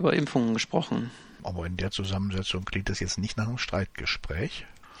da haben wir über Impfungen gesprochen. Aber in der Zusammensetzung klingt das jetzt nicht nach einem Streitgespräch.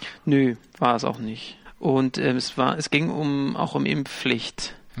 Nö, war es auch nicht. Und es ging auch um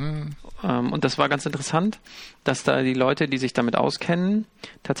Impfpflicht. Und das war ganz interessant, dass da die Leute, die sich damit auskennen,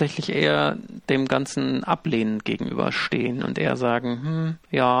 tatsächlich eher dem Ganzen ablehnend gegenüberstehen und eher sagen,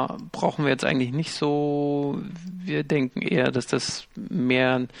 ja, brauchen wir jetzt eigentlich nicht so. Wir denken eher, dass das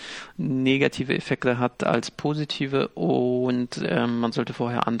mehr negative Effekte hat als positive und man sollte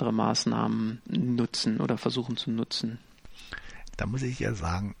vorher andere Maßnahmen nutzen oder versuchen zu nutzen. Da muss ich ja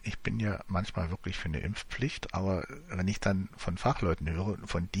sagen, ich bin ja manchmal wirklich für eine Impfpflicht, aber wenn ich dann von Fachleuten höre,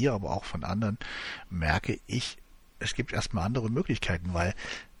 von dir, aber auch von anderen, merke ich, es gibt erstmal andere Möglichkeiten, weil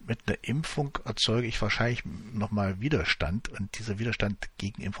mit einer Impfung erzeuge ich wahrscheinlich nochmal Widerstand und dieser Widerstand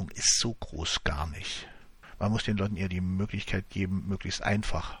gegen Impfung ist so groß gar nicht. Man muss den Leuten eher die Möglichkeit geben, möglichst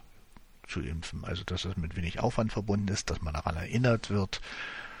einfach zu impfen, also dass es mit wenig Aufwand verbunden ist, dass man daran erinnert wird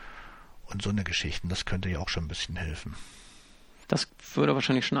und so eine Geschichte, das könnte ja auch schon ein bisschen helfen. Das würde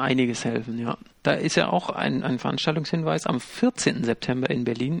wahrscheinlich schon einiges helfen, ja. Da ist ja auch ein Veranstaltungshinweis. Am 14. September in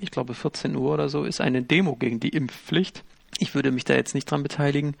Berlin, ich glaube 14 Uhr oder so, ist eine Demo gegen die Impfpflicht. Ich würde mich da jetzt nicht dran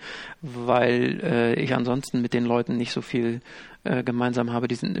beteiligen, weil ich ansonsten mit den Leuten nicht so viel gemeinsam habe.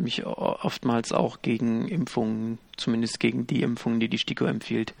 Die sind nämlich oftmals auch gegen Impfungen, zumindest gegen die Impfungen, die STIKO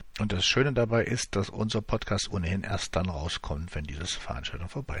empfiehlt. Und das Schöne dabei ist, dass unser Podcast ohnehin erst dann rauskommt, wenn diese Veranstaltung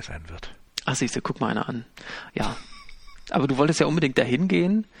vorbei sein wird. Ach, siehst du, guck mal einer an. Ja. Aber du wolltest ja unbedingt dahin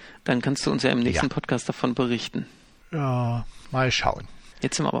gehen, dann kannst du uns ja im nächsten Podcast davon berichten. Ja, mal schauen.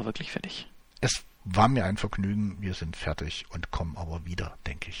 Jetzt sind wir aber wirklich fertig. Es war mir ein Vergnügen, wir sind fertig und kommen aber wieder,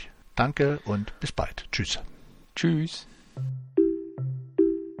 denke ich. Danke und bis bald. Tschüss. Tschüss.